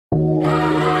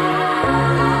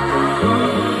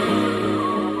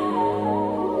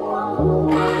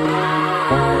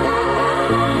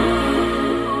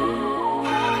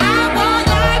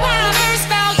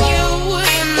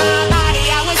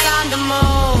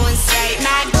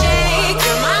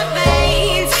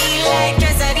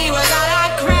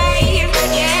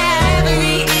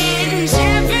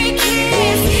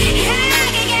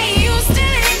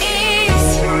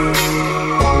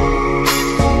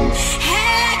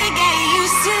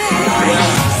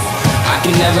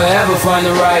Never ever find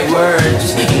the right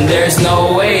words, and there's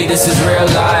no way this is real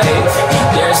life.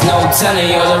 There's no telling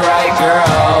you're the right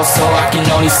girl, so I can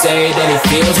only say that it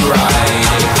feels right.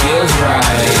 It feels right,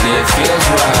 it feels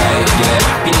right, yeah.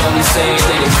 I can only say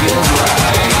that it feels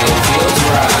right. It feels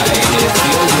right, it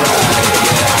feels right,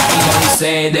 yeah. I can only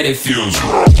say that it feels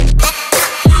right.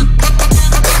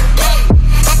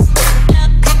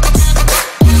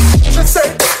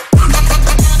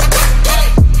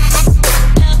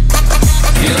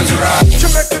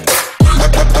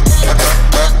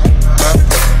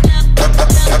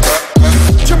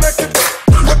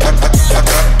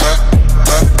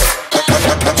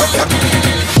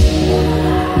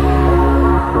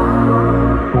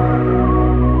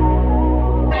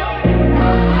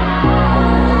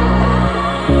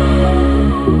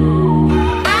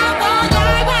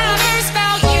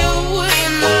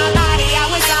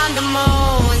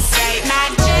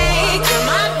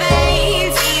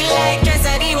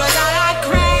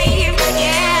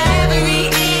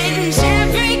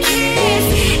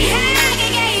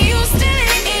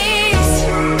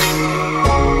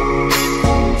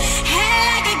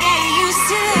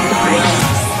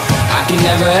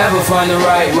 Never ever find the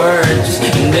right words,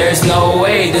 and there's no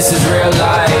way this is real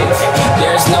life.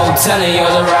 There's no telling you're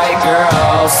the right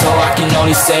girl, so I can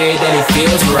only say that it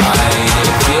feels right.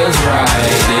 It feels right,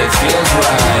 it feels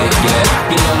right, yeah.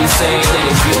 I can only say that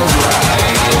it feels right.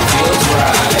 It feels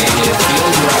right, it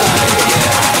feels right, yeah.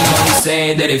 I can only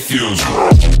say that it feels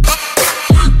right.